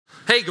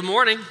Hey, good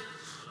morning.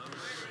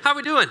 How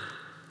we doing?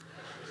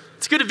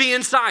 It's good to be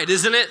inside,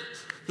 isn't it?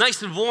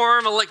 Nice and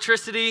warm,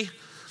 electricity.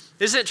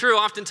 Isn't it true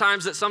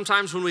oftentimes that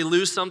sometimes when we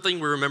lose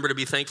something, we remember to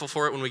be thankful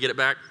for it when we get it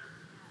back?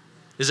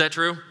 Is that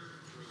true?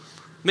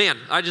 Man,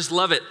 I just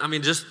love it. I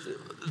mean, just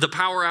the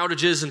power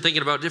outages and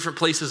thinking about different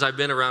places I've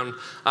been around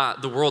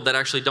the world that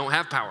actually don't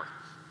have power.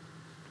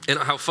 And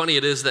how funny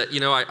it is that,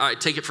 I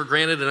take it for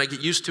granted and I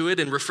get used to it,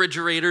 and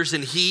refrigerators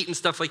and heat and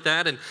stuff like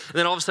that. And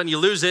then all of a sudden you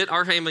lose it.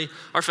 Our family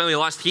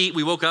lost heat.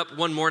 We woke up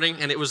one morning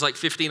and it was like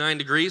 59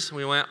 degrees. And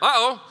we went,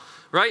 uh-oh,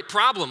 right?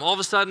 Problem. All of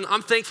a sudden,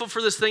 I'm thankful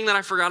for this thing that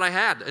I forgot I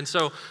had. And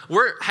so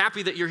we're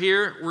happy that you're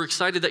here. We're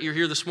excited that you're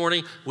here this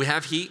morning. We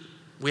have heat.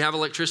 We have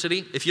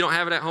electricity. If you don't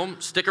have it at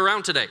home, stick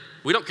around today.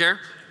 We don't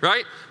care,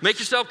 right? Make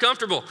yourself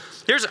comfortable.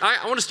 I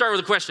want to start with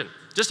a question.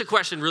 Just a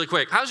question really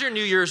quick. How's your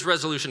New Year's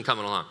resolution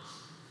coming along?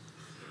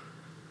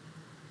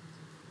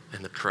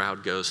 And the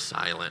crowd goes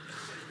silent.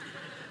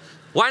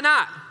 Why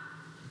not?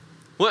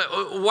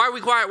 Why are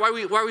we quiet? Why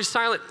are we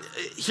silent?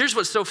 Here's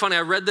what's so funny.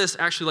 I read this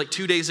actually like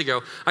 2 days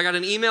ago. I got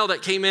an email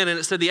that came in and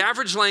it said the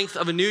average length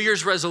of a New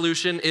Year's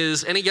resolution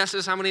is, any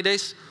guesses how many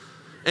days?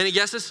 Any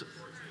guesses?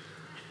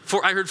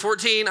 I heard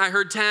 14, I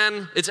heard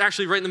 10. It's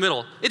actually right in the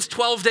middle. It's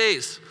 12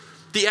 days.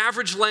 The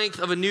average length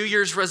of a New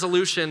Year's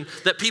resolution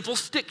that people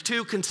stick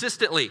to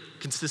consistently.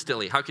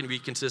 How can you be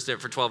consistent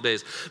for 12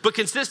 days? But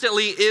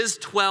consistently is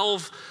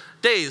 12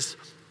 days.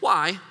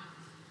 Why?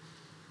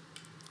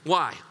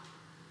 I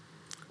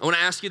want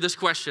to ask you this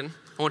question.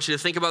 I want you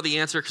to think about the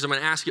answer because I'm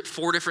going to ask it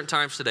 4 different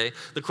times today.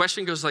 The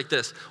question goes like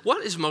this.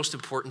 What is most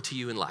important to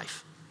you in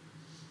life?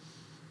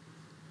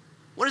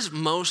 What is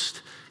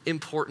most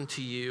important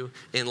to you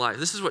in life?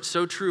 This is what's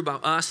so true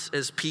about us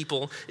as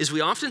people, is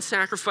we often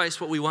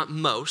sacrifice what we want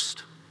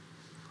most.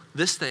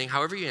 This thing,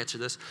 however you answer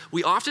this,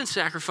 we often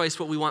sacrifice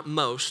what we want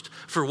most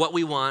for what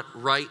we want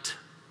right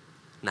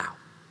now.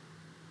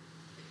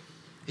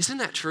 Isn't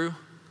that true?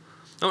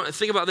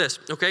 Think about this,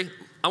 okay?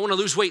 I want to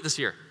lose weight this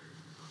year.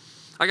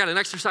 I got an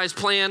exercise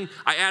plan.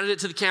 I added it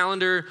to the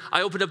calendar.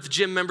 I opened up the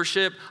gym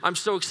membership. I'm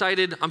so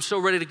excited. I'm so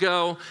ready to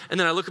go. And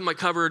then I look at my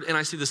cupboard and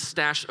I see this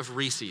stash of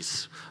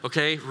Reese's,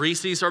 okay?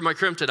 Reese's are my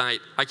kryptonite.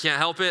 I can't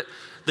help it.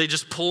 They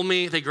just pull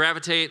me. They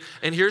gravitate.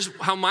 And here's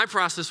how my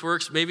process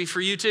works, maybe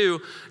for you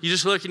too. You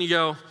just look and you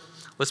go,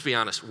 let's be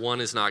honest,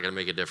 one is not going to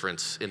make a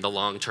difference in the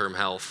long-term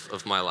health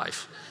of my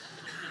life.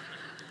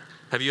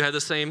 Have you had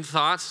the same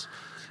thoughts?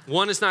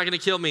 One is not going to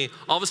kill me.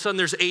 All of a sudden,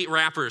 there's 8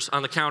 wrappers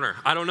on the counter.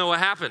 I don't know what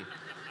happened.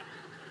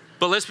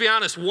 But let's be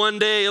honest, one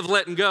day of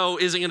letting go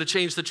isn't going to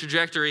change the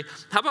trajectory.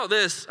 How about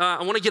this?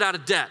 I want to get out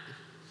of debt.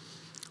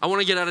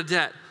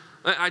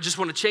 I just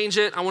want to change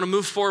it. I want to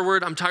move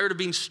forward. I'm tired of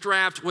being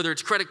strapped, whether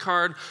it's credit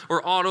card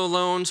or auto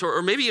loans,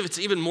 or maybe if it's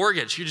even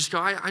mortgage. You just go,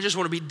 I just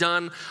want to be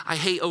done. I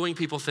hate owing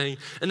people thing.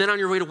 And then on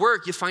your way to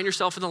work, you find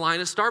yourself in the line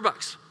at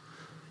Starbucks.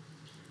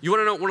 You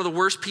want to know one of the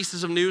worst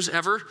pieces of news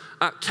ever?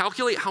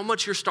 Calculate how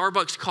much your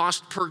Starbucks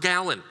cost per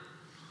gallon.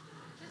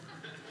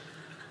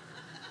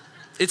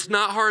 It's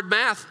not hard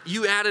math.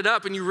 You add it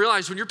up and you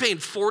realize when you're paying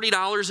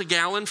 $40 a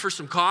gallon for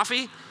some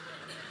coffee,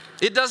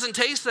 it doesn't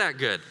taste that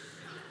good.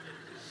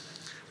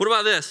 What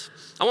about this?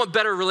 I want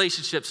better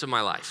relationships in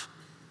my life.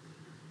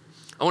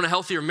 I want a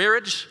healthier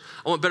marriage.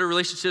 I want better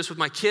relationships with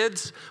my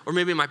kids, or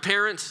maybe my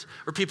parents,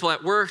 or people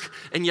at work.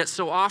 And yet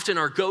so often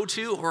our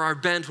go-to or our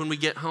bent when we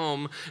get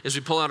home is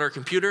we pull out our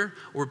computer,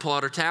 or we pull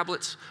out our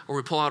tablets, or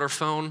we pull out our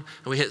phone,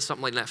 and we hit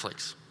something like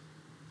Netflix.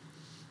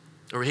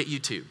 Or we hit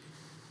YouTube.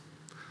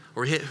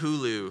 Or we hit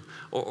Hulu,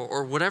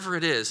 or whatever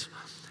it is.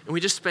 And we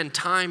just spend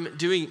time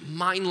doing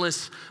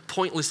mindless,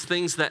 pointless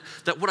things that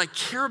what I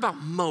care about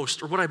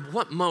most, or what I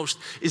want most,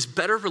 is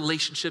better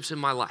relationships in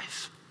my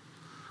life.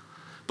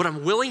 But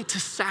I'm willing to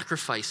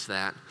sacrifice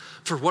that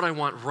for what I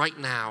want right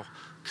now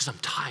because I'm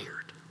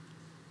tired.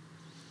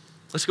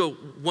 Let's go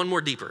one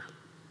more deeper.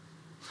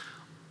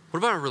 What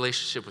about our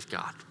relationship with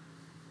God?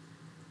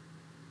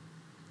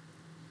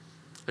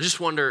 I just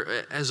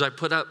wonder, as I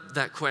put up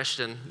that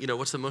question,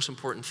 what's the most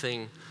important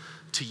thing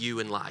to you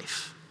in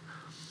life?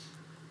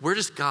 Where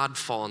does God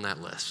fall on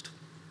that list?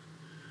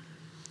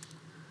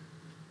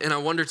 And I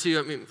wonder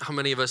too, how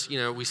many of us,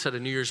 we set a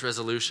New Year's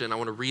resolution. I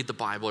want to read the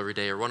Bible every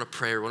day, or want to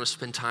pray, or want to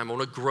spend time. I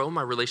want to grow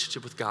my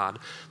relationship with God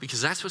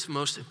because that's what's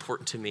most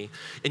important to me.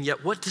 And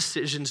yet, what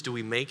decisions do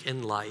we make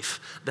in life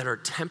that are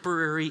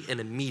temporary and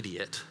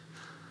immediate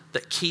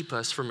that keep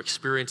us from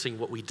experiencing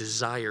what we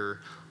desire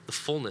the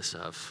fullness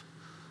of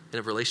in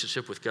a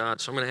relationship with God?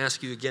 So I'm going to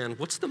ask you again,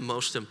 what's the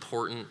most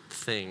important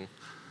thing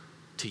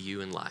to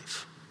you in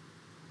life?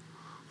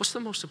 What's the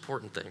most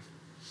important thing?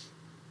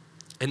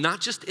 And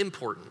not just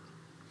important.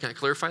 Can I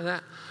clarify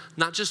that?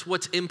 Not just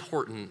what's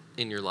important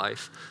in your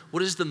life.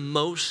 What is the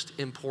most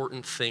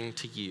important thing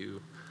to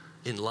you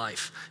in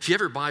life? If you have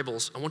your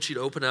Bibles, I want you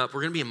to open up.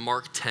 We're going to be in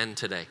Mark 10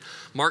 today.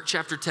 Mark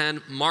chapter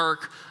 10.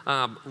 Mark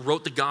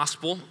wrote the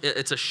gospel.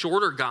 It's a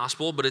shorter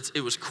gospel, but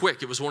it was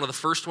quick. It was one of the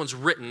first ones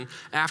written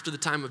after the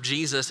time of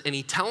Jesus. And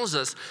he tells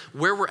us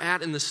where we're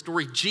at in the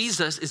story.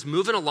 Jesus is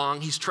moving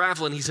along. He's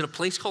traveling. He's in a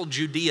place called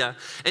Judea.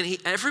 And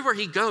everywhere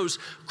he goes,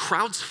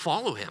 crowds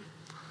follow him.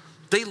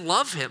 they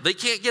love him. They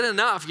can't get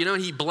enough,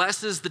 and he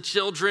blesses the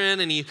children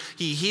and he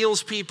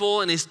heals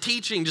people, and his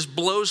teaching just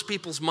blows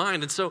people's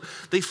mind. And so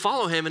they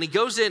follow him, and he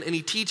goes in and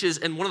he teaches.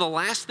 And one of the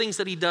last things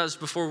that he does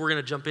before we're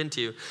going to jump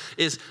into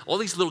is all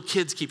these little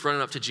kids keep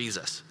running up to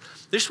Jesus.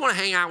 They just want to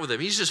hang out with him.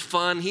 He's just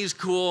fun. He's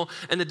cool.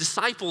 And the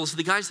disciples,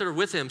 the guys that are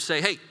with him,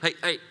 say, hey,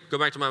 go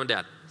back to mom and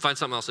dad. Find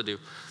something else to do.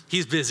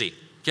 He's busy,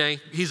 okay?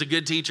 He's a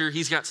good teacher.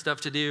 He's got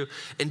stuff to do.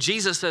 And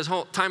Jesus says,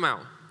 hold, time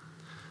out.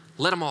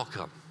 Let them all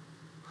come.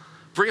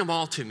 Bring them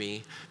all to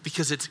me,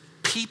 because it's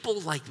people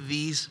like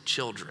these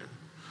children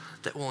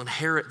that will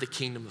inherit the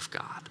kingdom of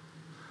God.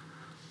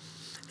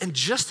 And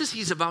just as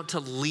he's about to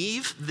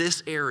leave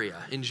this area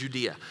in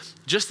Judea,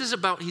 just as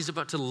he's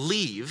about to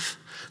leave,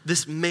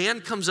 this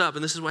man comes up,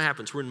 and this is what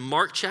happens. We're in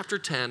Mark chapter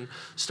 10,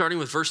 starting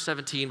with verse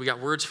 17. We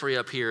got words for you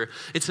up here.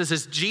 It says,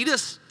 as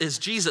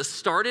Jesus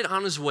started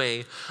on his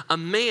way, a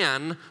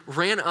man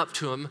ran up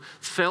to him,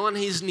 fell on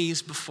his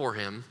knees before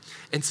him,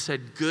 and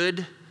said,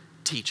 "Good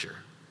teacher,"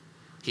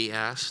 he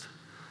asked,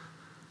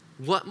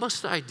 "what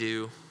must I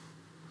do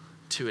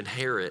to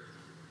inherit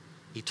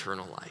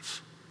eternal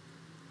life?"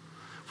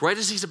 Right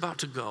as he's about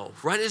to go,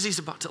 right as he's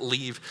about to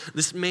leave,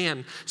 this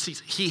man,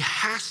 he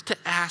has to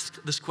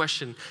ask this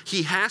question.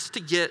 He has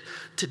to get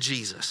to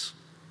Jesus.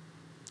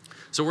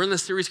 So we're in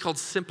this series called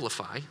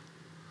Simplify,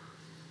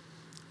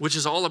 which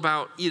is all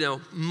about,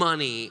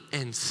 money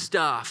and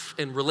stuff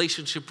and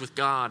relationship with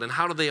God and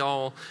how do they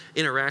all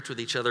interact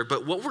with each other.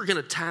 But what we're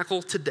going to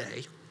tackle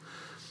today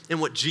and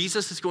what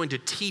Jesus is going to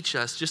teach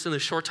us just in the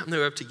short time that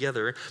we have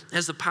together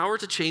has the power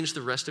to change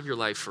the rest of your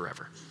life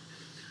forever.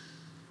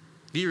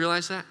 Do you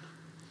realize that?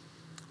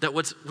 That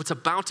what's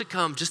about to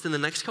come just in the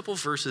next couple of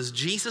verses,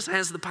 Jesus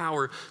has the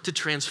power to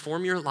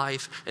transform your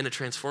life and to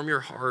transform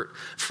your heart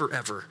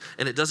forever.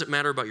 And it doesn't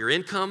matter about your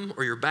income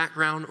or your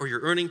background or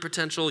your earning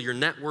potential, your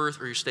net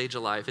worth or your stage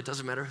of life. It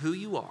doesn't matter who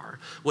you are.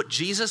 What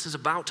Jesus is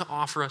about to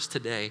offer us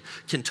today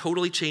can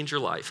totally change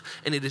your life.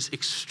 And it is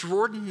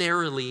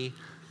extraordinarily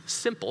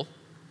simple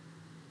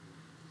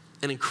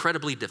and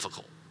incredibly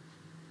difficult.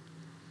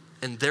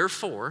 And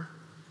therefore,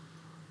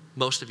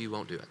 most of you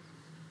won't do it.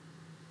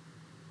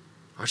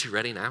 Aren't you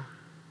ready now?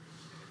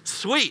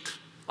 Sweet.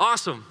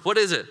 Awesome. What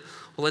is it?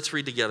 Well, let's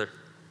read together.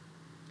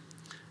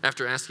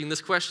 After asking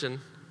this question,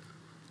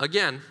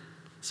 again,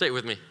 say it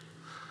with me.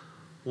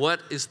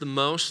 What is the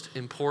most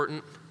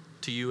important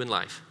to you in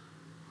life?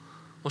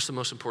 What's the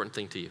most important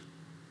thing to you?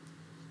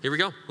 Here we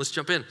go. Let's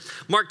jump in.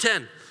 Mark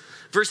 10,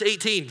 verse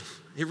 18.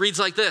 It reads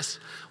like this.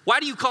 "Why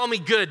do you call me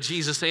good?"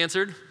 Jesus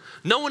answered.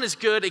 "No one is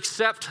good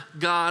except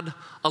God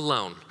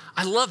alone."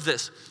 I love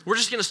this. We're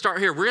just going to start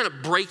here. We're going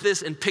to break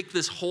this and pick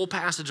this whole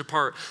passage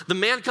apart. The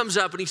man comes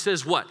up and he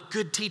says, what?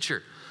 "Good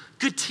teacher.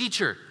 Good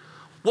teacher.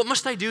 What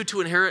must I do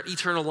to inherit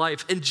eternal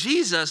life?" And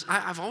Jesus,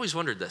 I've always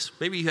wondered this.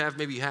 Maybe you have,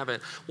 maybe you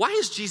haven't. Why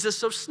is Jesus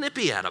so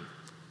snippy at him?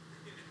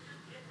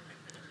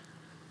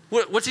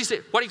 What's he say?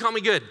 "Why do you call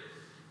me good?"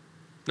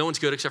 No one's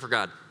good except for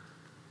God.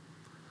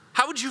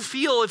 How would you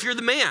feel if you're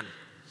the man?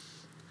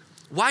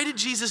 Why did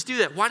Jesus do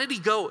that? Why did he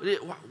go?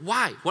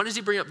 Why? Why does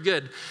he bring up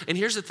good? And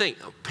here's the thing.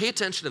 Pay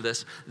attention to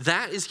this.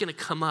 That is going to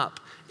come up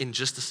in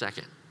just a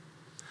second.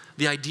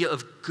 The idea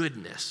of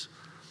goodness.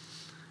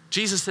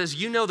 Jesus says,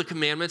 you know the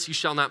commandments. You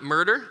shall not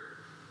murder.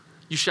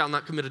 You shall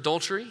not commit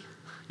adultery.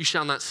 You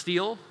shall not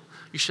steal.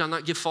 You shall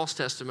not give false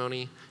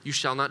testimony. You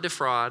shall not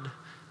defraud.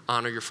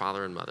 Honor your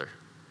father and mother.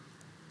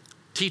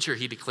 "Teacher,"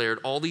 he declared,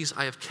 "all these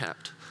I have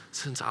kept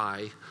since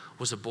I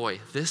was a boy."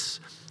 This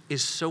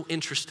is so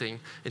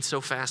interesting and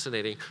so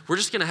fascinating. We're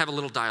just gonna have a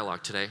little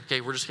dialogue today, okay?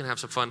 We're just gonna have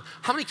some fun.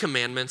 How many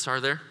commandments are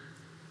there?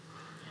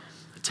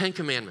 10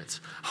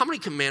 commandments. How many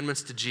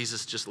commandments did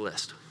Jesus just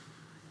list?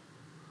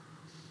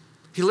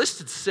 He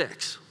listed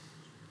 6.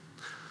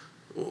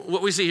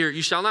 What we see here,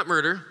 you shall not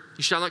murder,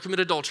 you shall not commit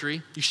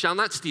adultery, you shall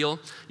not steal,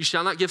 you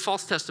shall not give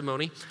false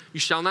testimony, you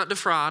shall not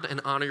defraud, and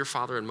honor your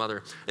father and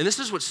mother. And this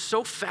is what's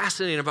so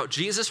fascinating about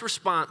Jesus'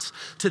 response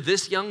to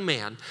this young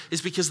man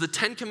is because the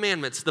 10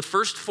 commandments, the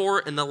first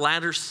 4 and the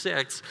latter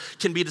 6,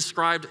 can be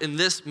described in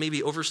this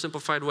maybe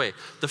oversimplified way.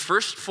 The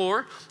first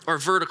 4 are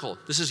vertical.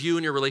 This is you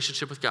and your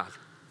relationship with God.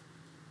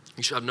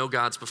 You shall have no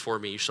gods before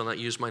me. You shall not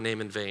use my name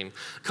in vain.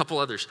 A couple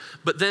others.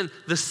 But then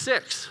the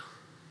 6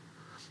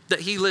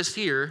 that he lists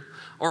here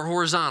are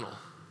horizontal.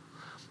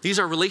 These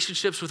are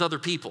relationships with other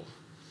people.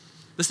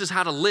 This is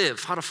how to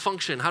live, how to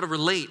function, how to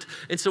relate.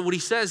 And so what he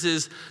says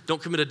is, don't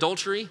commit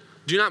adultery,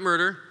 do not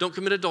murder, don't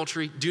commit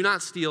adultery, do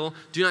not steal,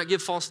 do not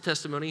give false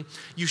testimony.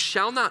 You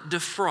shall not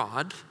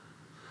defraud.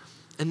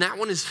 And that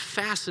one is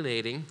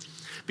fascinating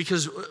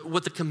because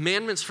what the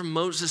commandments from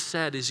Moses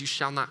said is you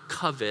shall not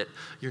covet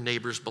your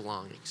neighbor's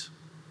belongings.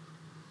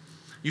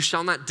 You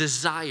shall not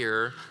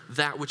desire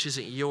that which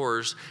isn't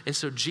yours. And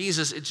so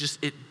Jesus,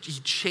 he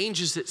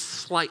changes it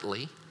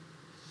slightly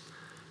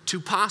to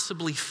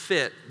possibly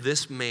fit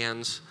this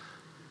man's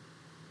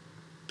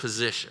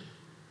position,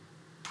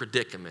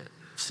 predicament,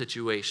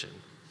 situation.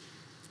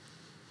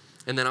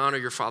 And then honor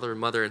your father and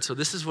mother. And so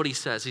this is what he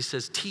says. He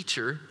says,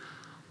 "Teacher,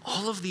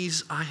 all of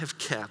these I have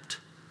kept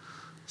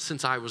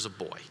since I was a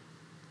boy."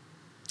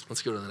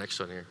 Let's go to the next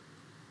one here.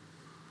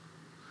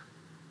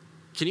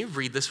 Can you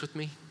read this with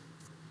me?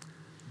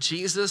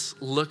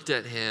 Jesus looked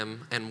at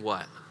him and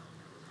what?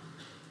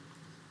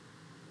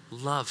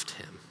 Loved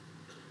him.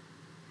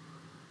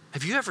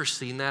 Have you ever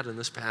seen that in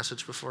this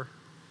passage before?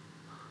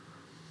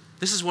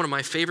 This is one of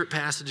my favorite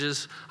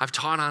passages. I've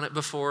taught on it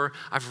before.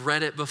 I've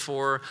read it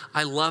before.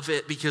 I love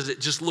it because it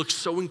just looks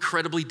so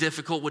incredibly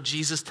difficult what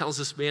Jesus tells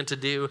this man to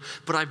do.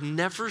 But I've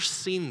never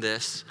seen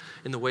this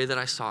in the way that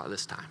I saw it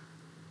this time.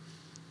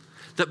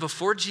 That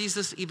before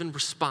Jesus even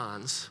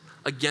responds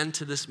again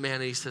to this man,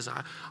 and he says,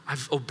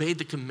 I've obeyed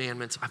the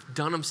commandments. I've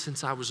done them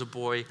since I was a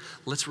boy.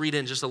 Let's read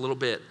in just a little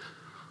bit.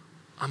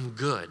 I'm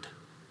good,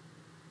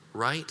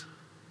 right?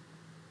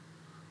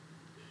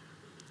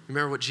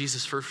 Remember what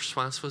Jesus' first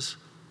response was?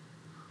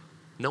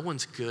 No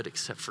one's good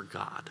except for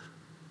God.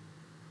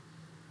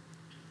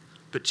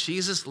 But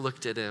Jesus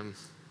looked at him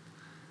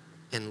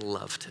and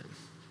loved him.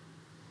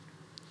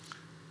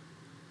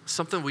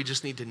 Something we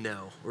just need to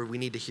know, or we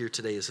need to hear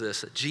today is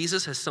this, that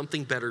Jesus has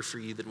something better for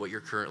you than what you're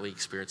currently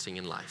experiencing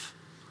in life.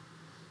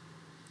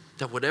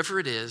 That whatever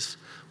it is,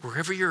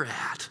 wherever you're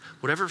at,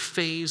 whatever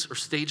phase or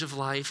stage of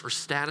life or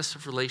status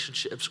of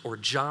relationships or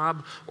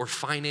job or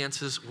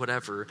finances,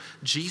 whatever,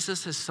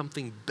 Jesus has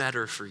something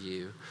better for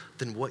you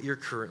than what you're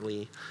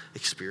currently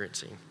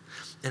experiencing.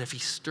 And if he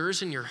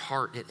stirs in your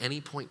heart at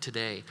any point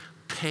today,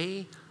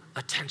 pay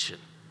attention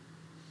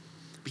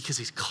because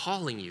he's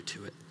calling you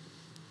to it.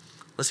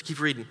 Let's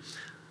keep reading.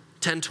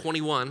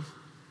 10:21.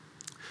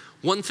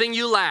 One thing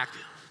you lack,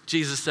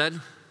 Jesus said,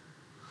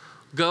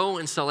 go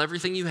and sell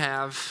everything you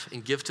have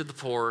and give to the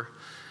poor,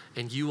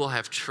 and you will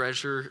have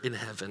treasure in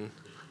heaven.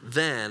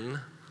 Then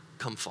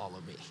come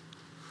follow me.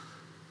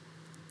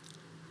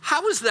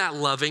 How is that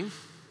loving?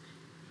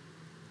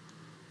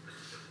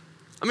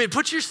 I mean,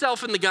 put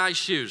yourself in the guy's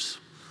shoes.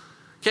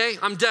 Okay,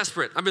 I'm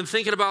desperate. I've been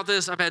thinking about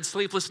this. I've had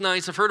sleepless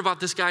nights. I've heard about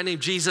this guy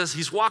named Jesus.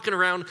 He's walking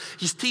around.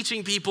 He's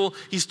teaching people.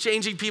 He's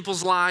changing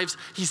people's lives.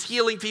 He's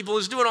healing people.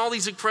 He's doing all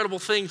these incredible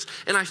things.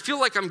 And I feel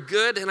like I'm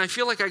good, and I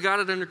feel like I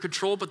got it under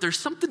control, but there's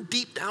something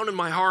deep down in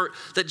my heart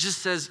that just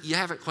says, you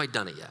haven't quite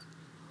done it yet.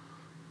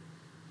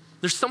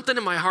 There's something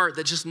in my heart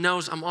that just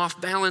knows I'm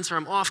off balance or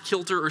I'm off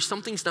kilter or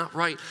something's not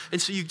right.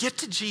 And so you get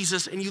to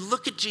Jesus, and you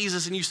look at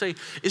Jesus, and you say,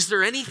 is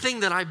there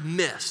anything that I've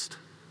missed?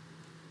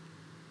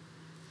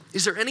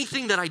 Is there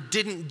anything that I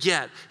didn't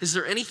get? Is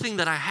there anything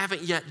that I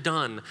haven't yet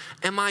done?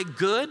 Am I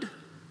good?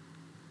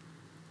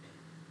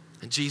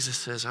 And Jesus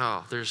says,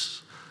 oh,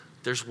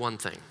 there's one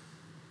thing.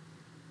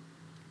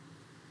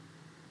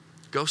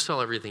 Go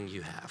sell everything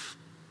you have.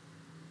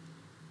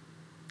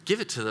 Give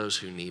it to those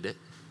who need it.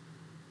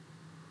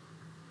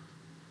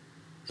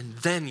 And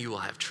then you will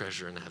have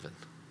treasure in heaven.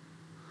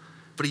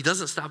 But he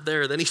doesn't stop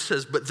there. Then he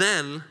says, but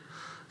then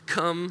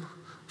come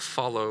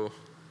follow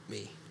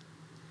me.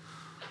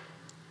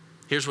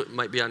 Here's what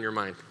might be on your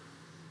mind.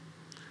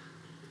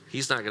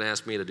 He's not going to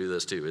ask me to do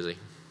this too, is he?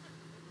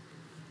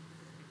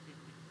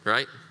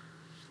 Right?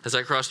 Has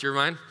that crossed your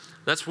mind?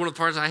 That's one of the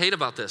parts I hate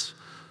about this.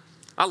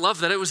 I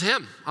love that it was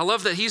him. I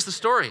love that he's the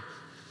story.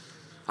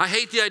 I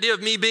hate the idea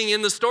of me being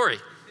in the story.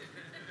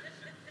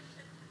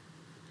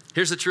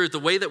 Here's the truth. The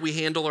way that we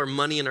handle our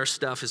money and our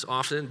stuff is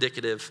often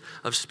indicative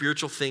of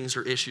spiritual things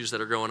or issues that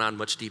are going on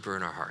much deeper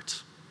in our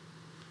hearts.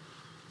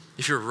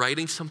 If you're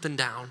writing something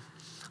down,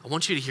 I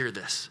want you to hear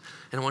this,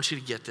 and I want you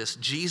to get this.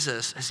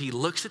 Jesus, as he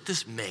looks at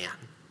this man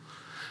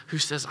who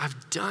says,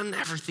 I've done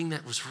everything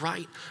that was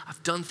right.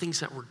 I've done things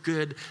that were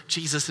good.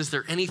 Jesus, is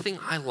there anything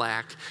I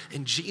lack?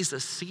 And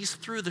Jesus sees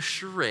through the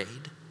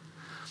charade.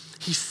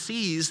 He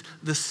sees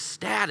the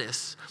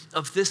status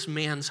of this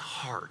man's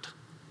heart.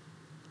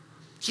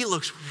 He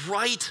looks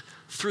right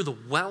through the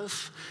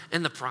wealth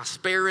and the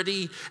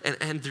prosperity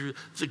and through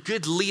the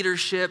good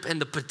leadership and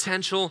the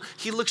potential.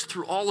 He looks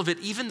through all of it,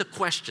 even the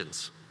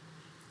questions.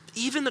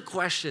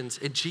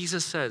 And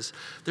Jesus says,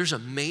 there's a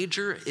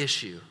major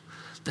issue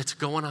that's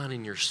going on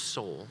in your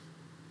soul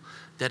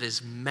that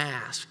is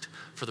masked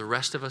for the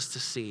rest of us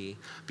to see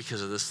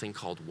because of this thing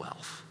called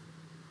wealth.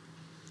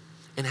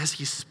 And as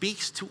he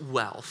speaks to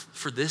wealth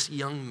for this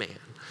young man,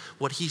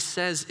 what he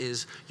says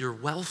is, your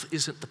wealth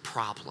isn't the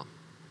problem.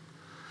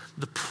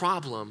 The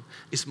problem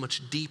is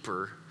much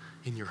deeper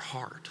in your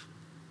heart.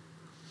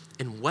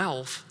 And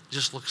wealth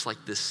just looks like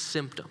this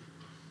symptom.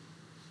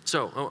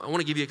 So I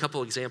want to give you a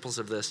couple examples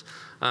of this.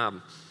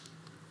 I'm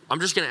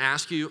just going to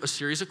ask you a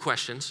series of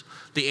questions.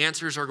 The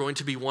answers are going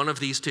to be one of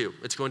these two.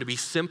 It's going to be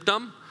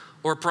symptom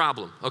or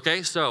problem,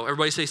 okay? So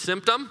everybody say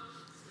symptom.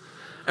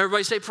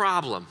 Everybody say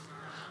problem.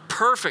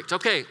 Perfect.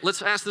 Okay,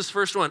 let's ask this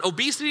first one.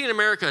 Obesity in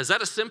America, is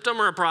that a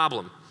symptom or a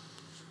problem?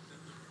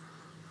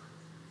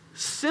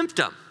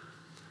 Symptom.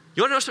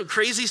 You want to know some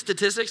crazy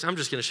statistics? I'm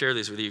just going to share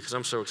these with you because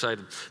I'm so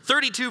excited.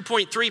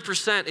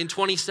 32.3% in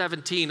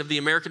 2017 of the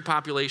American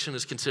population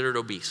is considered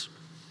obese.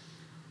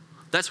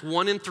 That's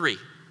 1 in 3.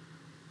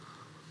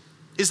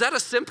 Is that a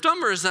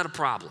symptom or is that a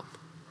problem?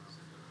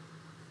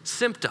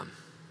 Symptom.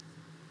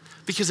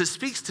 Because it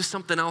speaks to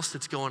something else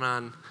that's going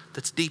on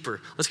that's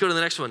deeper. Let's go to the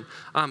next one.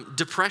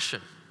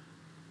 Depression.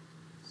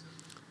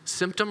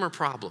 Symptom or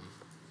problem?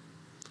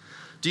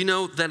 Do you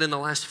know that in the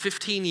last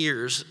 15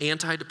 years,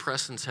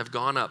 antidepressants have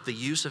gone up, the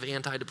use of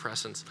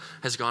antidepressants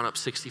has gone up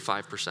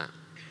 65%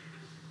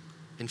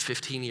 in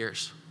 15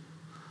 years?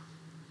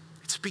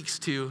 It speaks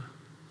to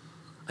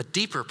a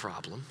deeper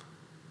problem,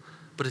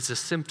 but it's a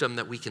symptom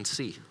that we can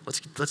see.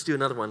 Let's do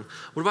another one.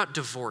 What about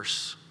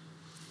divorce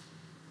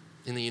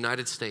in the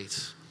United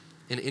States?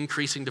 An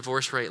increasing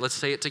divorce rate. Let's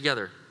say it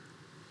together.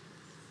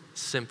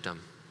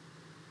 Symptom.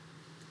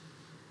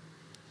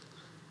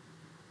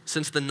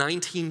 Since the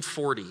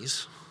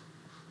 1940s,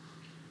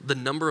 the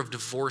number of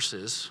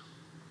divorces,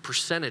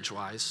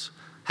 percentage-wise,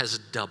 has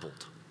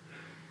doubled.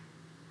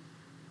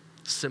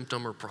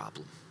 Symptom or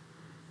problem?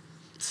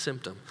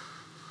 Symptom.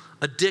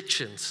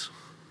 Addictions.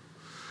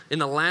 In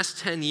the last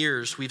 10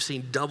 years, we've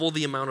seen double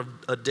the amount of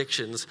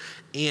addictions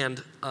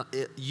and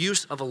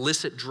use of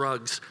illicit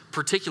drugs,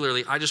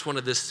 particularly, I just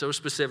wanted this so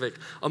specific,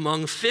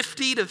 among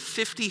 50 to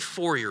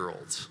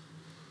 54-year-olds.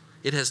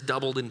 It has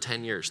doubled in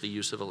 10 years, the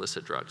use of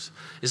illicit drugs.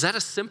 Is that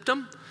a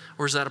symptom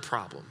or is that a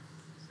problem?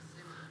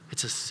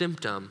 It's a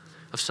symptom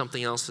of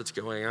something else that's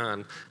going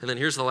on. And then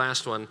here's the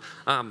last one,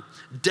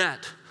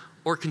 debt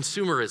or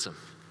consumerism.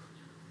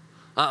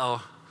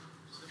 Uh-oh.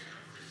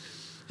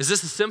 Is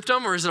this a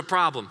symptom or is it a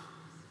problem?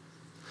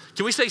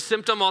 Can we say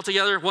symptom all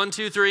together? 1,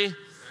 2, 3.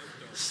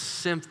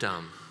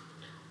 Symptom.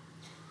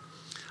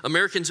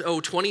 Americans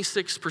owe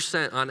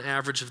 26% on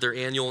average of their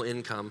annual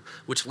income,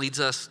 which leads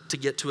us to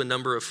get to a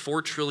number of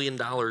 $4 trillion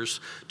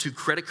to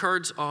credit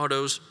cards,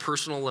 autos,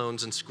 personal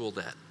loans, and school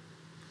debt.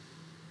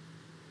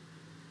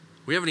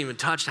 We haven't even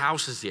touched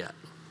houses yet.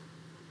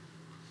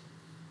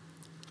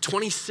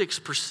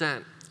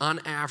 26% on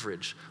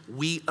average,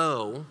 we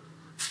owe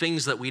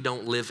things that we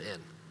don't live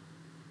in.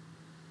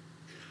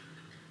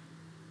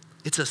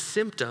 It's a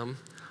symptom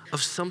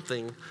of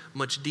something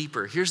much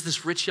deeper. Here's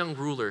this rich young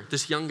ruler,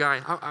 this young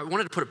guy. I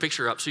wanted to put a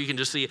picture up so you can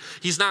just see.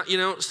 He's not,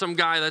 some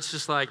guy that's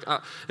just like,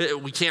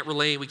 we can't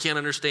relate, we can't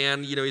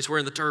understand. He's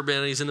wearing the turban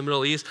and he's in the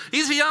Middle East.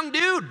 He's a young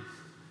dude.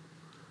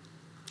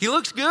 He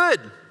looks good.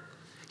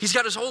 He's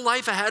got his whole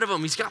life ahead of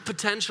him. He's got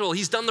potential.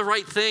 He's done the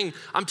right thing.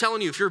 I'm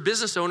telling you, if you're a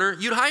business owner,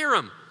 you'd hire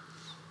him.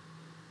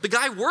 The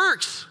guy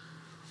works.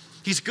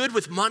 He's good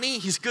with money.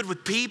 He's good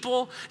with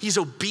people. He's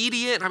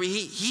obedient.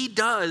 He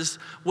does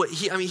what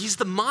he's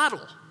the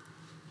model.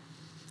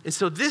 And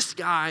so this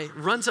guy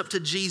runs up to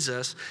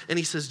Jesus and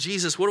he says,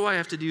 Jesus, what do I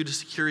have to do to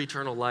secure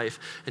eternal life?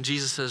 And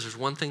Jesus says, there's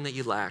one thing that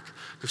you lack.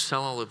 Go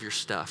sell all of your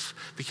stuff.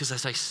 Because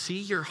as I see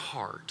your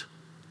heart,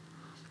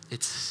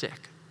 it's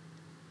sick.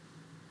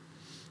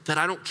 That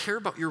I don't care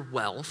about your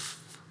wealth.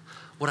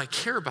 What I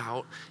care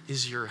about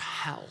is your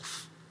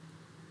health.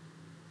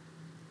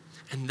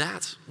 And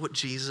that's what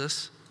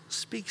Jesus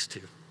speaks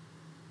to.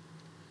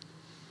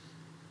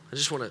 I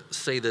just want to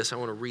say this. I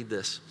want to read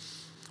this.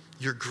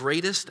 Your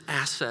greatest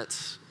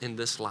assets in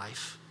this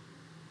life,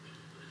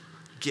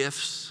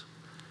 gifts,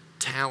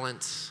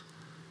 talents,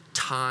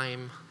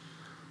 time,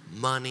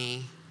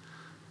 money,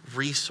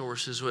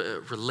 resources,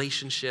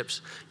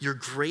 relationships, your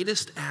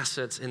greatest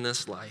assets in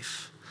this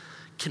life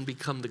can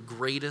become the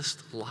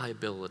greatest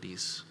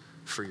liabilities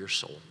for your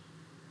soul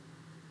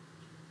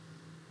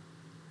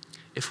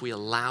if we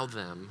allow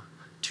them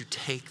to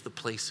take the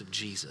place of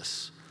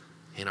Jesus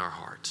in our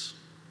hearts.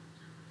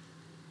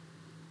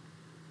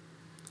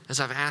 As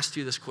I've asked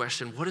you this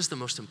question, what is the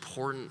most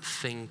important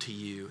thing to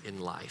you in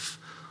life?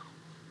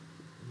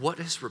 What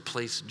has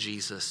replaced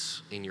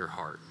Jesus in your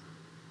heart?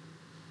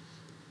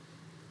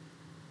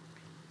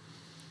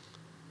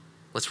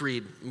 Let's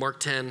read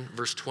Mark 10,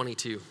 verse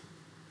 22.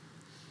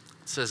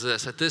 It says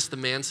this, at this the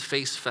man's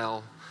face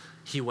fell.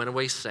 He went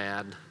away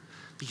sad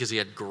because he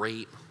had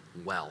great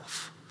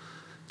wealth.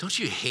 Don't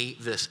you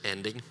hate this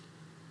ending?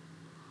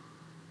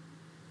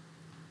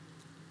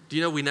 Do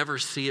you know we never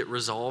see it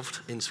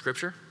resolved in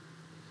Scripture?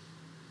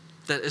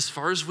 That as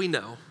far as we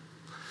know,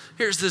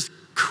 here's this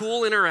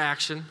cool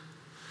interaction.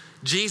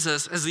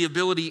 Jesus has the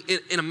ability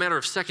in a matter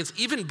of seconds,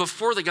 even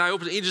before the guy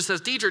opens it, he just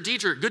says, teacher,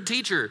 good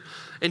teacher.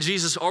 And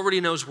Jesus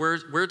already knows where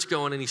it's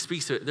going and he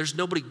speaks to it. There's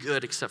nobody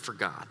good except for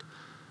God.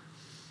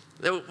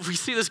 We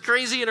see this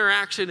crazy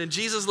interaction and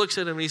Jesus looks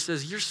at him and he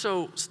says, you're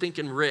so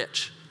stinking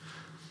rich.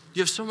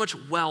 You have so much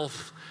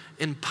wealth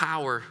and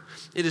power.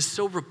 It has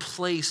so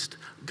replaced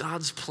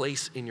God's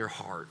place in your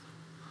heart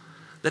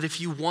that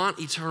if you want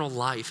eternal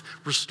life,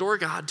 restore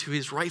God to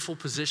his rightful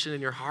position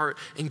in your heart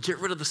and get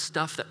rid of the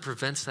stuff that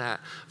prevents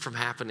that from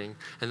happening.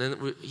 And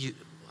then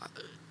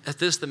at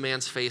this, the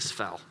man's face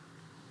fell.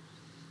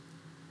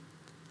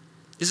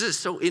 Isn't it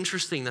so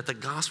interesting that the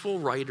gospel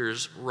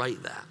writers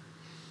write that?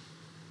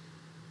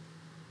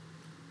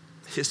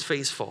 His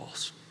face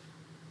falls.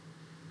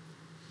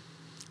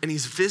 And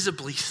he's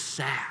visibly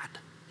sad.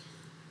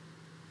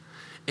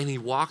 And he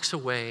walks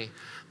away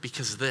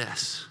because the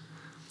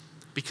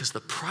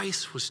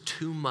price was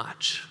too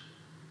much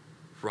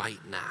right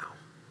now.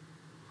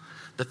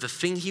 That the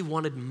thing he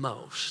wanted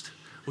most,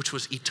 which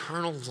was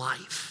eternal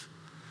life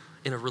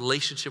in a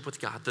relationship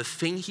with God, the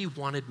thing he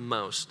wanted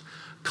most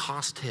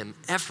cost him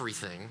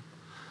everything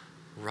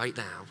right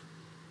now,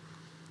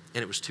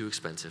 and it was too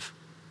expensive.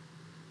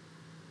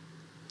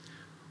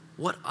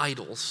 what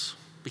idols,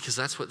 because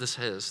that's what this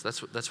is,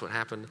 that's what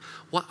happened,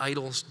 what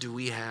idols do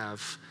we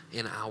have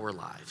in our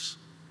lives?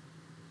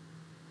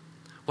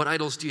 What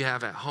idols do you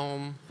have at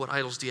home? What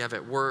idols do you have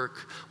at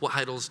work? What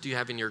idols do you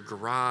have in your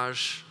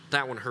garage?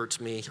 That one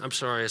hurts me. I'm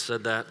sorry I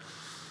said that.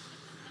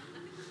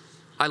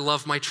 I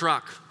love my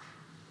truck.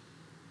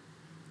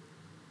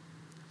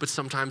 But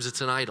sometimes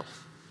it's an idol.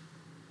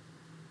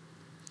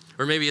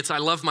 Or maybe it's I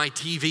love my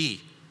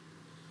TV.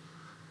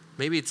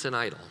 Maybe it's an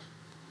idol.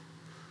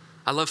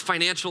 I love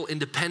financial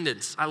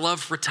independence. I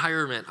love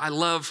retirement. I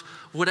love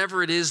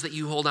whatever it is that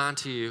you hold on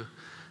to.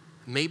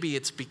 Maybe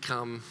it's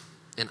become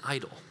an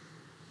idol.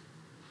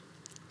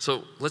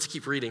 So let's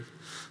keep reading.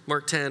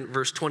 Mark 10,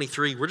 verse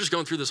 23. We're just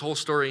going through this whole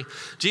story.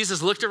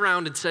 Jesus looked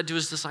around and said to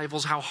his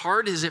disciples, how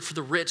hard is it for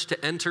the rich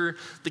to enter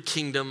the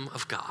kingdom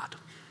of God?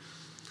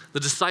 The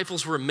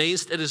disciples were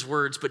amazed at his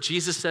words, but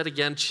Jesus said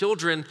again,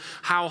 children,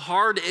 how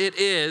hard it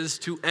is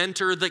to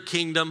enter the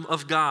kingdom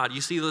of God.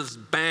 You see this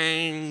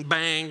bang,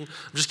 bang.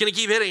 I'm just going to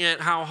keep hitting it.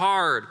 How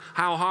hard,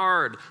 how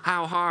hard,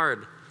 how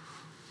hard.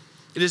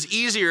 It is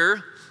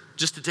easier,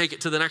 just to take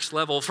it to the next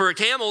level, for a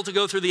camel to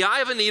go through the eye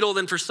of a needle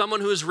than for someone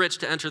who is rich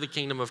to enter the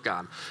kingdom of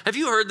God. Have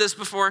you heard this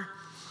before?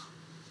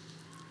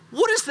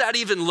 What does that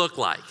even look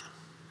like?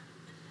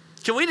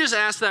 Can we just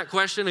ask that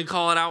question and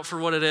call it out for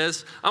what it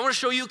is? I want to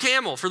show you a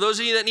camel. For those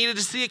of you that needed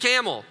to see a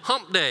camel,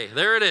 hump day,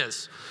 there it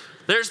is.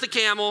 There's the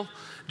camel.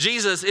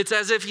 Jesus, it's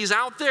as if he's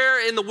out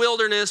there in the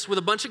wilderness with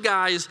a bunch of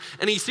guys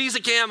and he sees a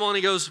camel and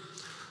he goes,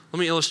 let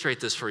me illustrate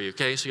this for you,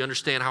 okay? So you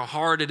understand how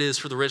hard it is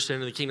for the rich to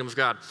enter the kingdom of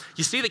God.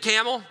 You see the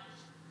camel?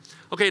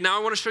 Okay, now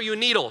I want to show you a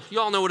needle. You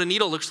all know what a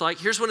needle looks like.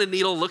 Here's what a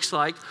needle looks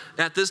like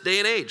at this day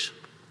and age.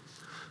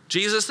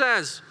 Jesus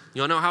says,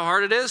 you all know how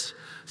hard it is?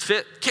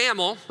 Fit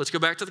camel, let's go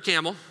back to the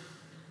camel.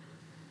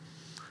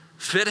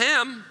 Fit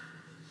him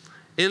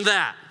in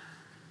that.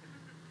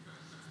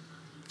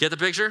 Get the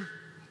picture?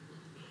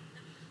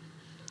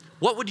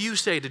 What would you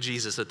say to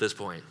Jesus at this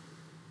point?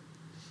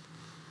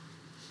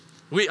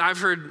 I've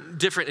heard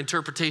different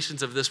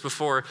interpretations of this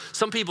before.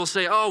 Some people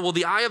say, oh, well,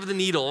 the eye of the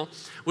needle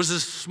was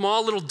this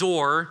small little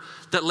door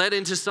that led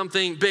into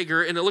something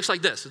bigger, and it looks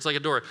like this. It's like a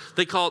door.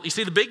 You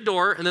see the big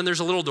door, and then there's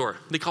a little door.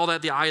 They call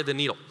that the eye of the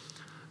needle.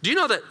 Do you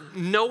know that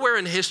nowhere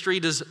in history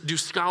do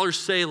scholars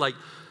say, like,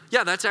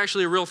 yeah, that's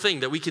actually a real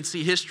thing, that we can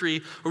see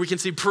history, or we can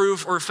see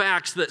proof or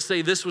facts that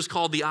say this was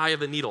called the eye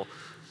of a needle.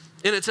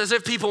 And it's as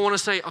if people want to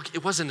say, okay,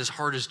 it wasn't as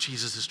hard as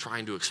Jesus is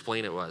trying to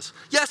explain it was.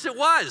 Yes, it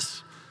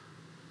was.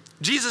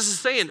 Jesus is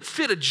saying,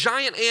 fit a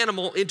giant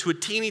animal into a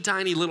teeny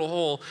tiny little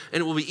hole, and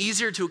it will be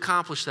easier to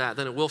accomplish that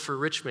than it will for a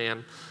rich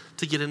man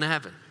to get into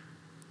heaven.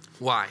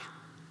 Why?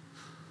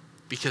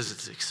 Because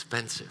it's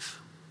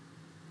expensive.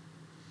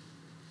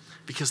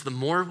 Because the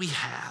more we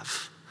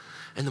have,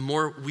 and the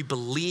more we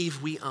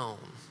believe we own,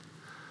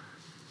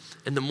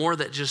 and the more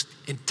that just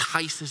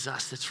entices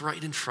us, that's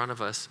right in front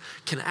of us,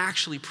 can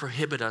actually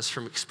prohibit us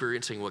from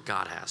experiencing what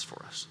God has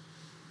for us.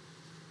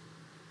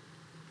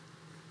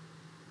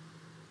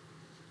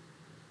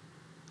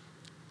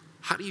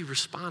 How do you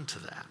respond to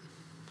that?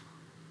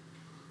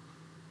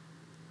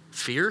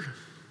 Fear?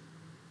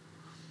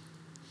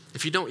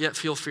 If you don't yet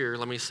feel fear,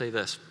 let me say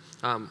this.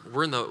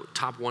 We're in the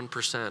top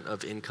 1%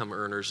 of income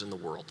earners in the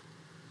world.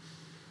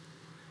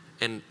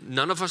 And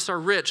none of us are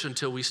rich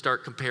until we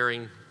start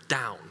comparing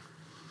down,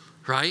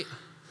 right?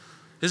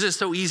 Isn't it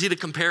so easy to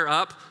compare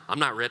up? I'm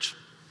not rich.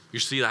 You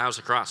see the house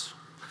across.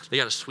 They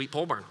got a sweet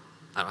pole barn.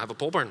 I don't have a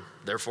pole barn.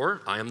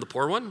 Therefore, I am the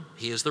poor one.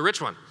 He is the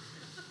rich one.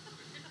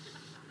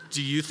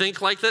 Do you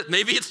think like that?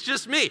 Maybe it's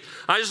just me.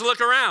 I just look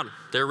around.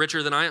 They're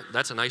richer than I am.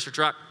 That's a nicer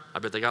truck. I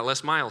bet they got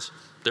less miles.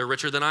 They're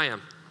richer than I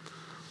am.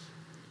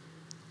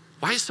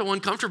 Why is it so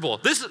uncomfortable?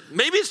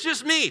 Maybe it's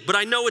just me, but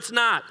I know it's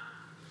not.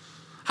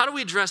 How do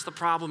we address the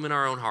problem in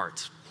our own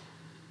hearts?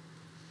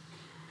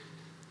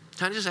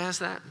 Can I just ask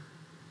that?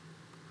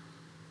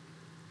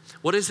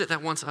 What is it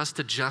that wants us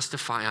to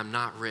justify I'm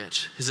not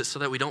rich? Is it so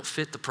that we don't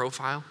fit the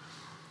profile?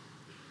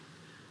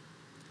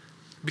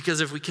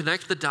 Because if we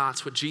connect the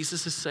dots, what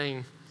Jesus is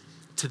saying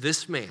to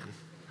this man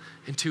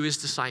and to his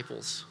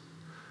disciples,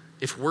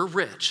 if we're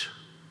rich,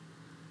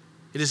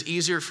 it is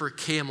easier for a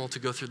camel to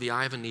go through the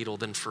eye of a needle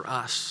than for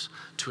us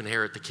to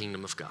inherit the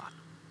kingdom of God.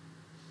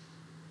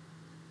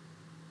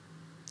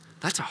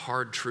 That's a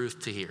hard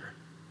truth to hear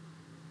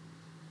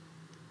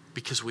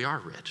because we are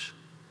rich.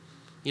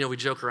 You know, we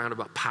joke around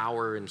about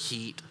power and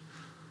heat.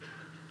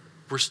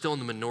 We're still in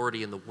the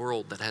minority in the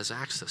world that has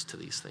access to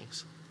these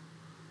things.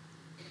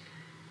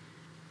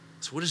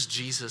 So what does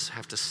Jesus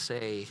have to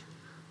say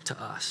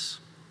to us?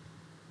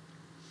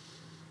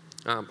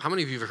 How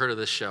many of you have heard of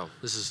this show?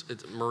 It's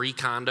Marie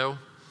Kondo.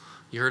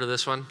 You heard of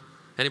this one?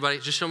 Anybody?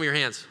 Just show me your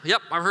hands.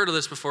 Yep, I've heard of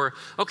this before.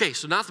 Okay,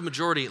 so not the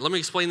majority. Let me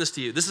explain this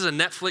to you. This is a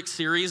Netflix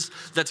series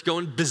that's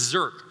going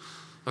berserk.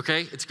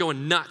 okay? It's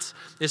going nuts.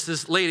 It's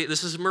this lady,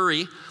 this is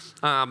Marie.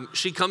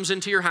 She comes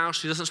into your house.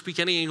 She doesn't speak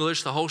any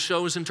English. The whole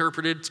show is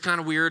interpreted. It's kind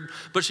of weird.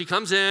 But she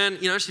comes in,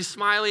 she's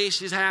smiley,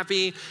 she's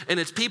happy.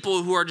 And it's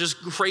people who are just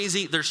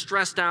crazy. They're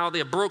stressed out. They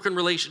have broken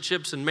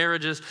relationships and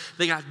marriages.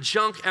 They got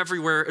junk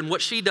everywhere. And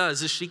what she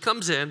does is she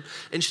comes in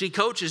and she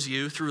coaches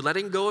you through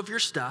letting go of your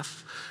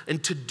stuff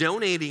and to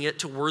donating it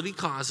to worthy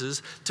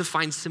causes to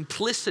find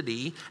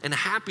simplicity and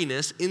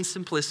happiness in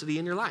simplicity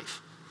in your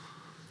life.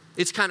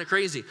 It's kind of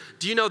crazy.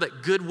 Do you know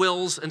that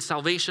Goodwills and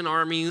Salvation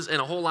Armies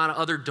and a whole lot of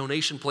other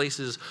donation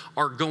places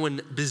are going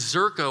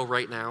berserko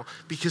right now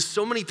because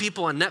so many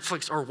people on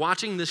Netflix are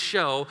watching this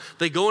show.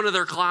 They go into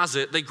their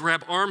closet, they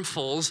grab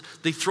armfuls,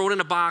 they throw it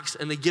in a box,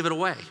 and they give it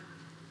away.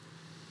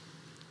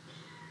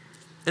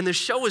 And the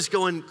show is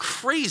going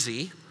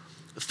crazy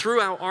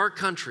throughout our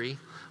country.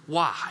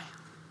 Why?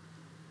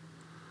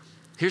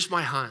 Here's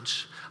my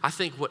hunch. I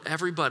think what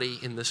everybody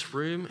in this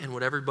room and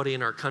what everybody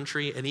in our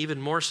country, and even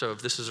more so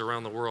if this is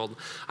around the world,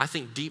 I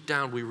think deep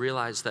down we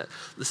realize that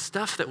the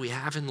stuff that we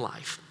have in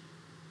life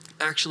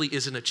actually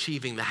isn't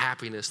achieving the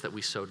happiness that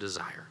we so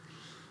desire.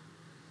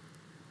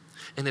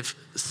 And if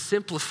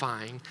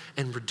simplifying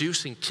and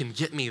reducing can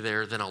get me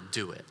there, then I'll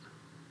do it.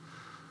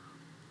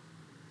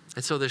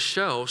 And so this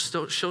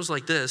shows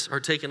like this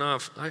are taken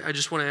off. I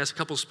just want to ask a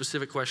couple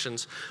specific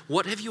questions.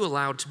 What have you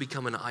allowed to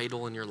become an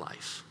idol in your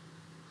life?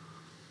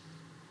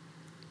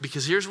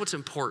 Because here's what's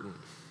important.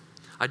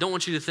 I don't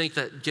want you to think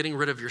that getting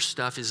rid of your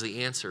stuff is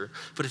the answer,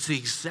 but it's the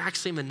exact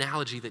same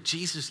analogy that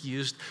Jesus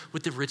used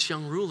with the rich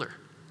young ruler.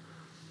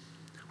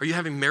 Are you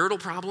having marital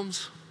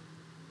problems?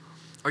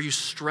 Are you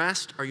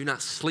stressed? Are you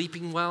not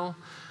sleeping well?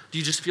 Do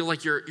you just feel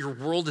like your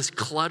world is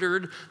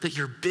cluttered, that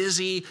you're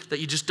busy,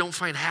 that you just don't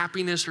find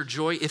happiness or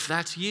joy? If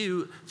that's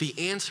you, the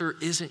answer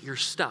isn't your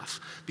stuff.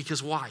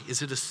 Because why?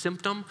 Is it a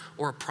symptom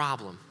or a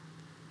problem?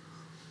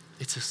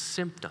 It's a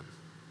symptom.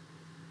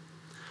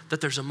 That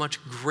there's a much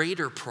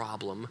greater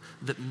problem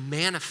that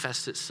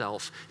manifests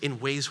itself in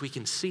ways we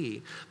can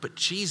see, but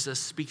Jesus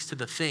speaks to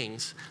the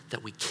things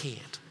that we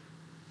can't.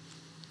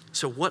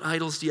 So what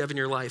idols do you have in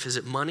your life? Is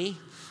it money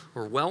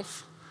or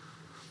wealth?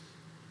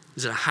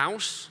 Is it a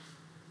house?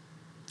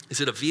 Is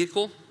it a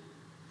vehicle?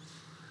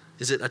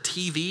 Is it a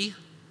TV?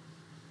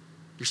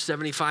 Your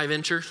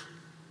 75-incher?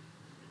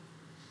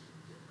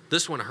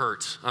 This one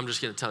hurts. I'm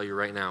just going to tell you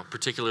right now,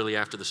 particularly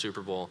after the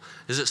Super Bowl.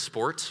 Is it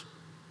sports?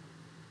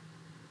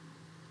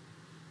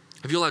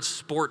 Have you allowed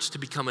sports to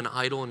become an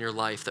idol in your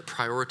life that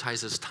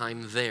prioritizes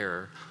time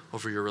there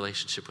over your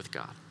relationship with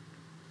God?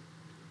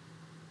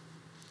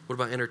 What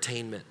about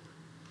entertainment,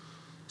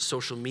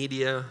 social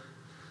media,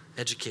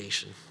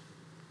 education?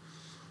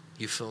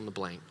 You fill in the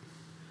blank.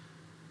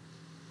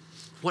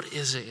 What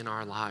is it in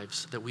our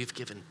lives that we've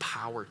given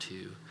power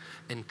to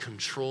and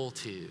control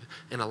to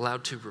and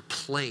allowed to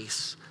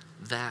replace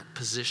that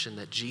position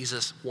that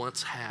Jesus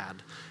once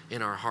had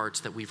in our hearts,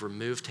 that we've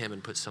removed him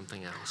and put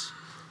something else?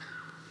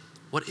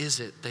 What is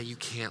it that you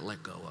can't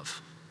let go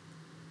of?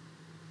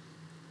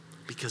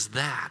 Because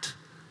that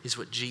is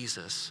what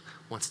Jesus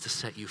wants to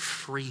set you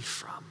free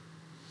from.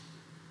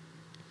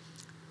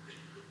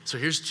 So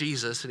here's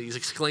Jesus, and he's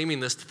exclaiming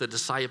this to the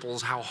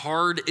disciples. How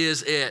hard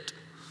is it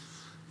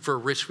for a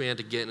rich man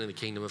to get into the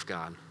kingdom of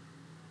God?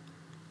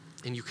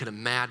 And you can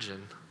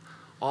imagine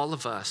all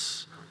of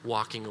us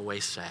walking away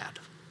sad,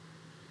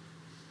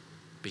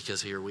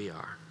 because here we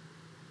are.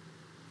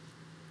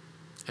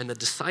 And the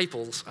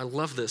disciples, I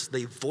love this,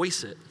 they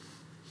voice it.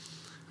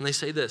 And they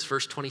say this,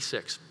 verse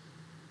 26.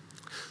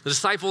 The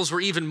disciples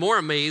were even more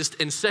amazed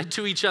and said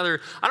to each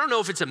other, I don't know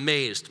if it's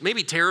amazed,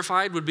 maybe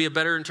terrified would be a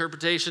better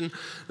interpretation.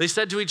 They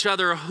said to each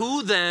other,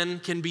 who then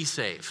can be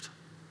saved?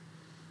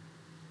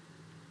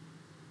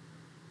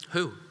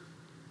 Who?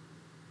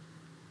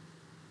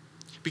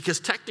 Because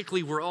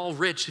technically we're all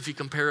rich if you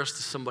compare us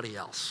to somebody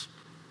else,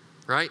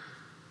 right?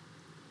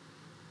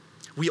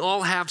 We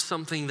all have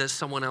something that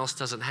someone else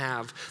doesn't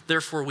have.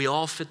 Therefore, we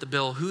all fit the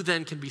bill. Who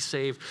then can be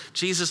saved?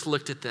 Jesus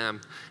looked at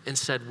them and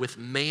said, with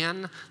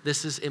man,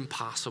 this is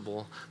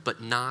impossible,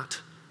 but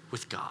not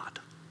with God.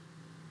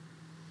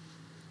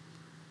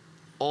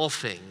 All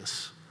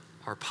things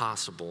are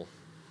possible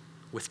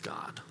with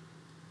God.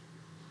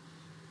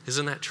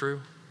 Isn't that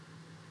true?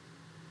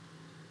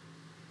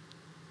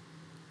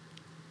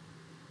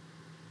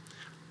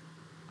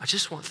 I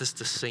just want this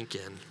to sink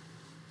in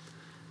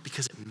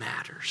because it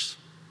matters.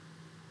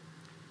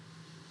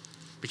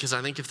 Because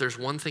I think if there's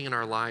one thing in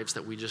our lives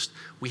that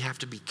we have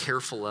to be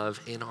careful of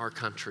in our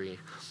country,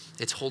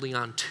 it's holding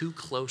on too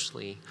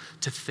closely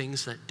to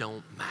things that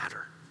don't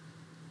matter.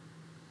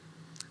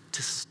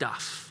 To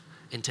stuff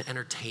and to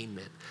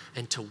entertainment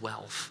and to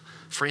wealth.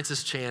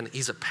 Francis Chan,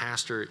 he's a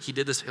pastor. He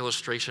did this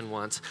illustration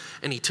once,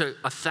 and he took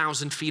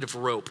 1,000 feet of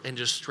rope and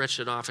just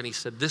stretched it off, and he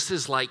said, this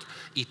is like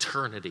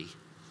eternity.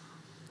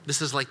 This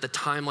is like the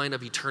timeline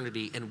of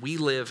eternity, and we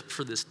live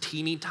for this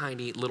teeny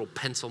tiny little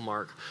pencil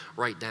mark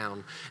right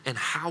down. And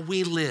how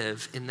we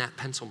live in that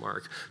pencil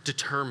mark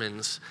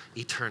determines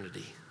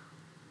eternity.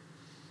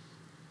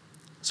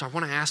 So I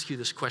want to ask you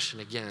this question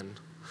again.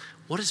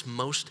 What is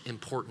most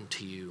important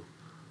to you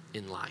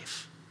in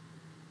life?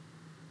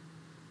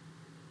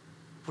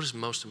 What is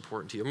most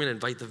important to you? I'm going to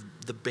invite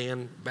the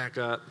band back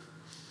up.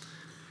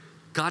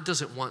 God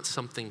doesn't want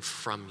something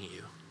from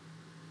you.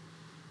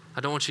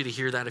 I don't want you to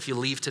hear that if you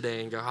leave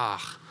today and go,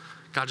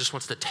 God just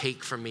wants to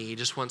take from me. He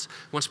just wants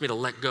me to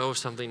let go of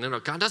something. No,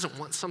 God doesn't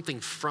want something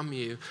from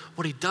you.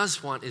 What he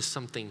does want is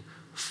something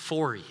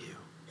for you.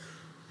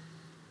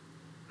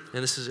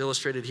 And this is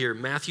illustrated here.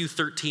 Matthew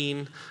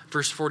 13,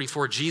 verse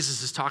 44,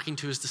 Jesus is talking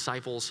to his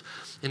disciples,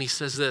 and he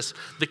says this: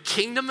 the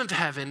kingdom of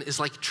heaven is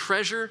like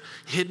treasure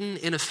hidden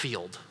in a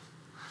field.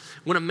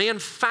 When a man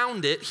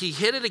found it, he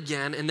hid it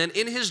again, and then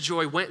in his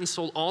joy went and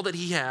sold all that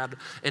he had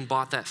and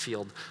bought that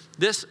field.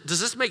 Does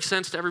this make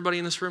sense to everybody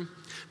in this room?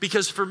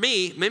 Because for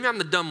me, maybe I'm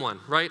the dumb one,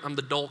 right? I'm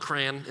the dull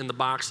crayon in the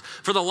box.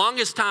 For the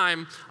longest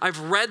time, I've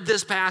read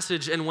this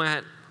passage and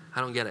went, I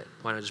don't get it.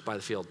 Why not just buy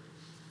the field?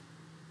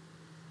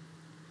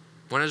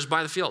 Why not just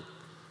buy the field?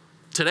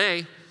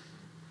 Today,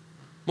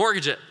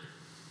 mortgage it.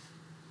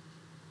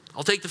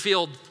 I'll take the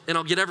field and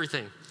I'll get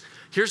everything.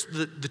 Here's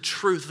the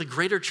truth, the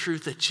greater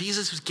truth that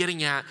Jesus was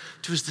getting at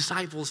to his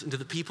disciples and to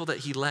the people that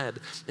he led.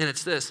 And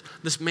it's this: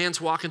 this man's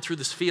walking through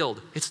this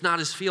field. It's not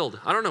his field.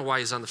 I don't know why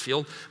he's on the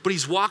field, but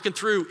he's walking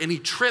through and he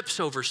trips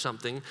over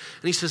something and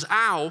he says,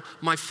 ow,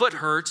 my foot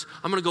hurts.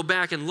 I'm gonna go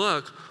back and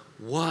look.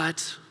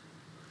 What?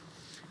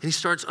 And he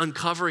starts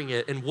uncovering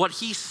it, and what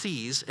he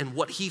sees and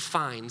what he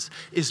finds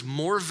is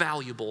more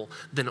valuable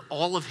than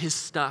all of his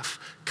stuff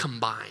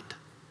combined.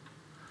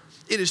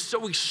 It is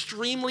so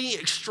extremely,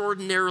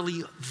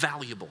 extraordinarily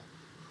valuable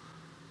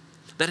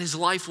that his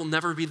life will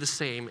never be the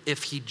same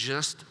if he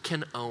just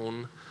can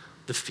own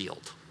the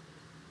field.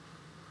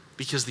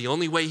 Because the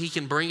only way he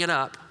can bring it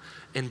up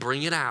and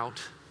bring it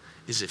out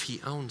is if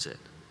he owns it.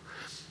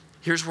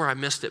 Here's where I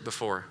missed it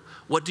before.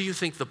 What do you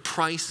think the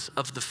price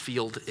of the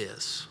field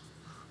is?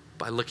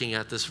 By looking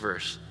at this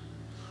verse.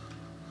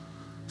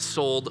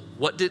 Sold,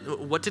 what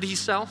did he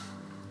sell?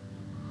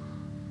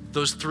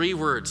 Those 3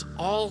 words,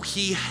 all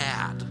he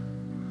had,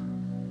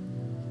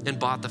 and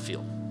bought the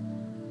field.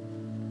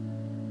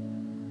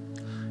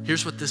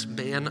 Here's what this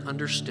man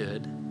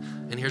understood,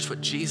 and here's what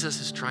Jesus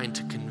is trying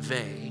to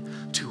convey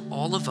to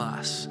all of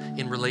us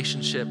in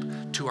relationship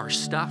to our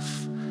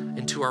stuff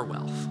and to our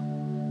wealth.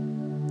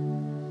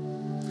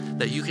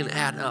 That you can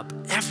add up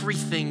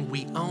everything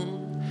we own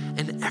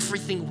and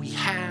everything we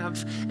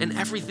have and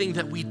everything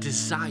that we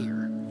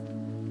desire.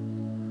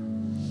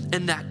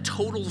 And that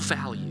total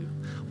value,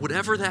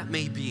 whatever that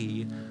may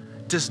be,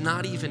 does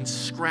not even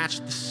scratch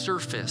the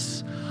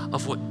surface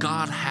of what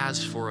God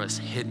has for us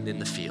hidden in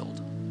the field.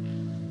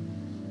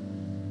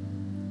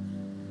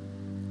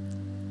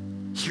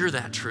 Hear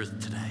that truth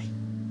today.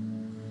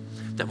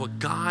 That what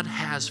God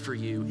has for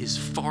you is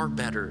far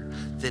better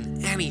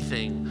than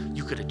anything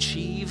you could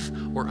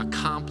achieve or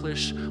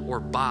accomplish or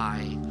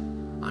buy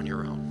on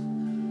your own.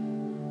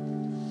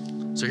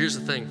 So here's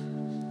the thing.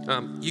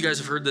 You guys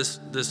have heard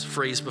this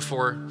phrase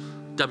before,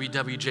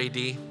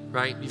 WWJD,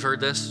 right? You've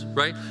heard this,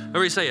 right?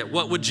 Everybody say it.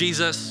 What would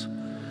Jesus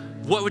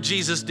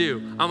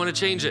do? I'm gonna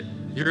change it.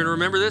 You're gonna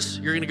remember this.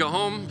 You're gonna go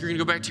home. You're gonna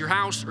go back to your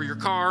house or your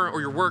car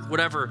or your work,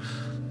 whatever.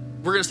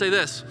 We're gonna say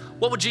this.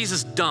 What would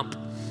Jesus dump?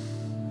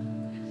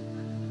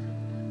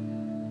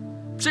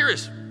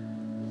 Serious.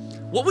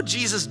 What would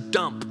Jesus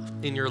dump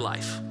in your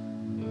life?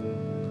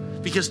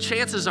 Because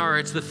chances are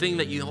it's the thing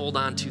that you hold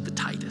on to the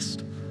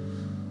tightest.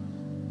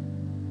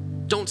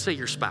 Don't say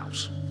your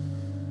spouse.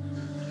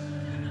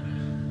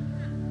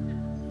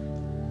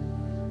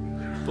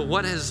 But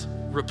what has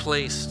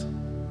replaced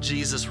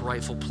Jesus'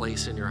 rightful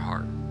place in your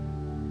heart?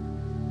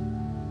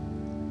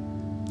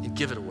 And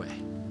give it away.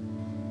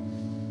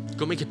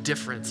 Go make a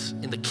difference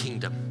in the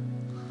kingdom.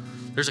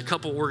 There's a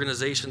couple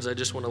organizations I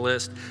just want to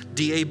list.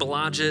 D.A.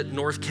 Blodgett,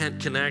 North Kent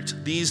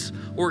Connect. These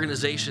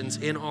organizations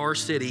in our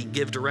city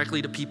give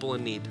directly to people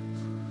in need.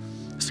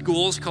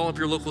 Schools, call up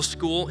your local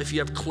school if you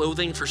have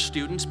clothing for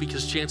students,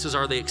 because chances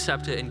are they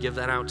accept it and give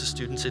that out to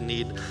students in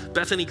need.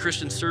 Bethany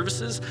Christian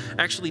Services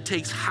actually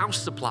takes house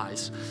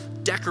supplies,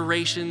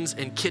 decorations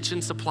and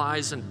kitchen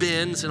supplies and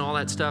bins and all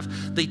that stuff.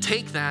 They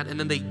take that and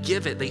then they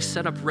give it. They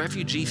set up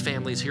refugee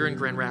families here in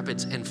Grand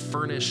Rapids and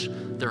furnish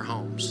their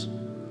homes.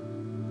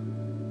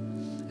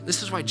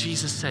 This is why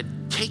Jesus said,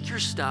 take your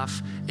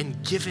stuff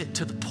and give it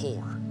to the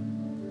poor.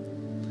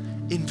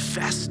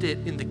 Invest it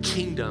in the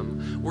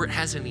kingdom where it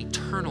has an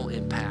eternal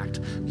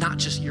impact, not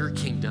just your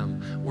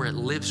kingdom where it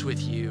lives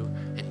with you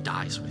and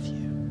dies with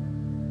you.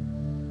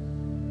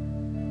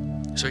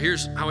 So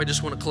here's how I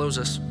just want to close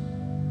this.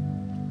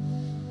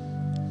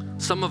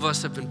 Some of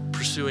us have been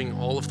pursuing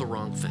all of the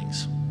wrong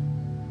things.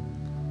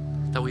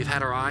 That we've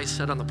had our eyes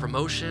set on the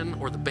promotion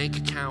or the bank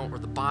account or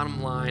the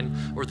bottom line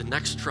or the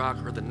next truck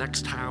or the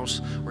next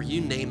house or you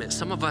name it.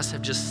 Some of us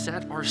have just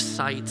set our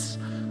sights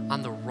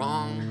on the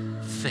wrong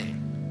thing.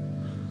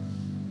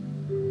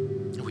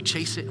 And we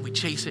chase it and we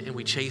chase it and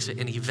we chase it,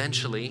 and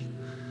eventually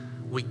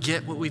we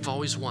get what we've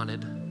always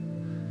wanted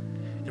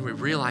and we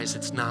realize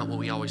it's not what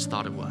we always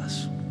thought it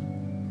was.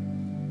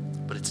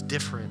 But it's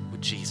different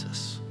with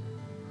Jesus.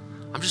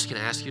 I'm just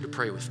gonna ask you to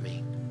pray with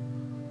me.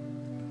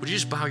 Would you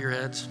just bow your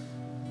heads?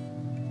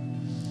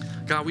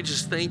 God, we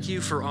just thank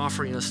you for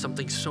offering us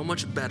something so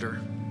much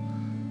better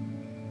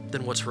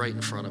than what's right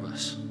in front of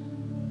us.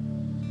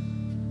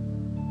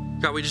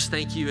 God, we just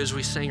thank you, as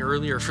we sang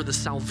earlier, for the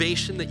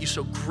salvation that you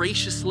so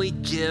graciously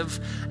give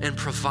and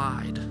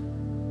provide.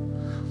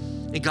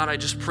 And God, I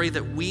just pray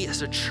that we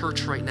as a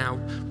church right now,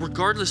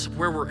 regardless of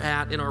where we're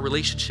at in our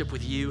relationship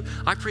with you,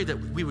 I pray that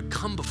we would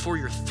come before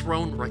your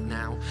throne right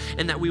now,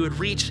 and that we would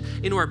reach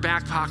into our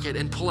back pocket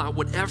and pull out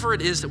whatever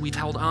it is that we've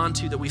held on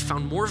to, that we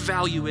found more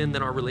value in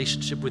than our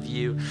relationship with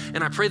you.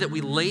 And I pray that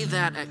we lay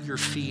that at your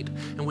feet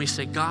and we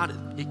say,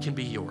 God, it can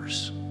be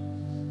yours.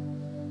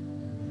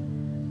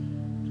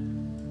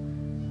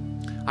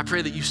 I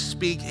pray that you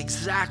speak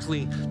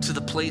exactly to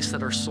the place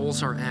that our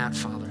souls are at,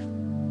 Father.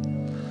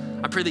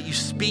 I pray that you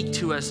speak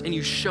to us and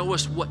you show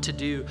us what to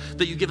do,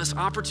 that you give us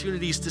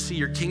opportunities to see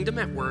your kingdom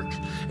at work,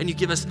 and you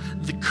give us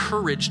the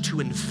courage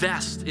to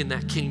invest in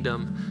that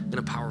kingdom in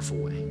a powerful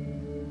way.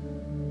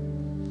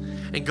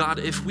 And God,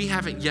 if we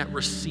haven't yet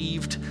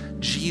received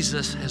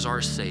Jesus as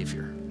our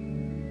Savior,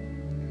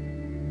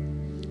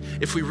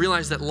 if we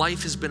realize that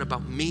life has been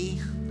about me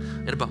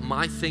and about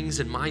my things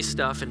and my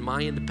stuff and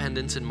my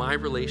independence and my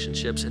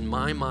relationships and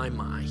my,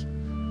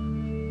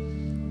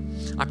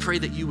 I pray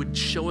that you would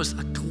show us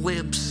a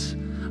glimpse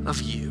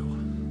of you.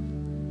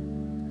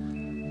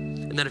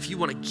 And that if you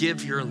want to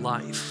give your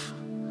life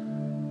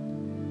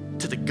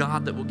to the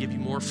God that will give you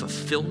more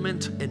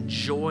fulfillment and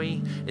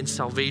joy and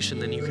salvation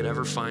than you could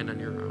ever find on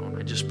your own,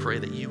 I just pray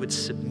that you would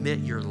submit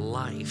your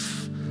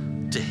life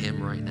to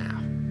him right now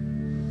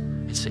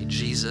and say,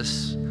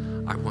 Jesus,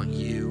 I want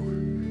you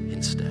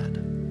instead.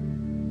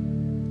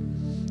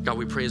 God,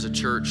 we pray as a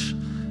church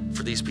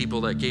for these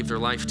people that gave their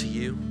life to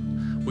you.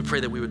 We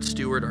pray that we would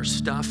steward our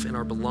stuff and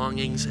our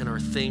belongings and our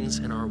things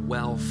and our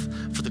wealth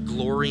for the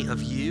glory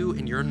of you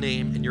and your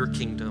name and your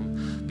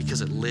kingdom,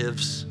 because it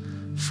lives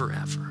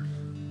forever.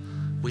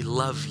 We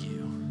love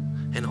you.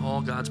 And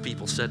all God's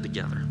people said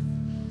together,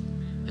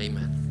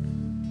 amen.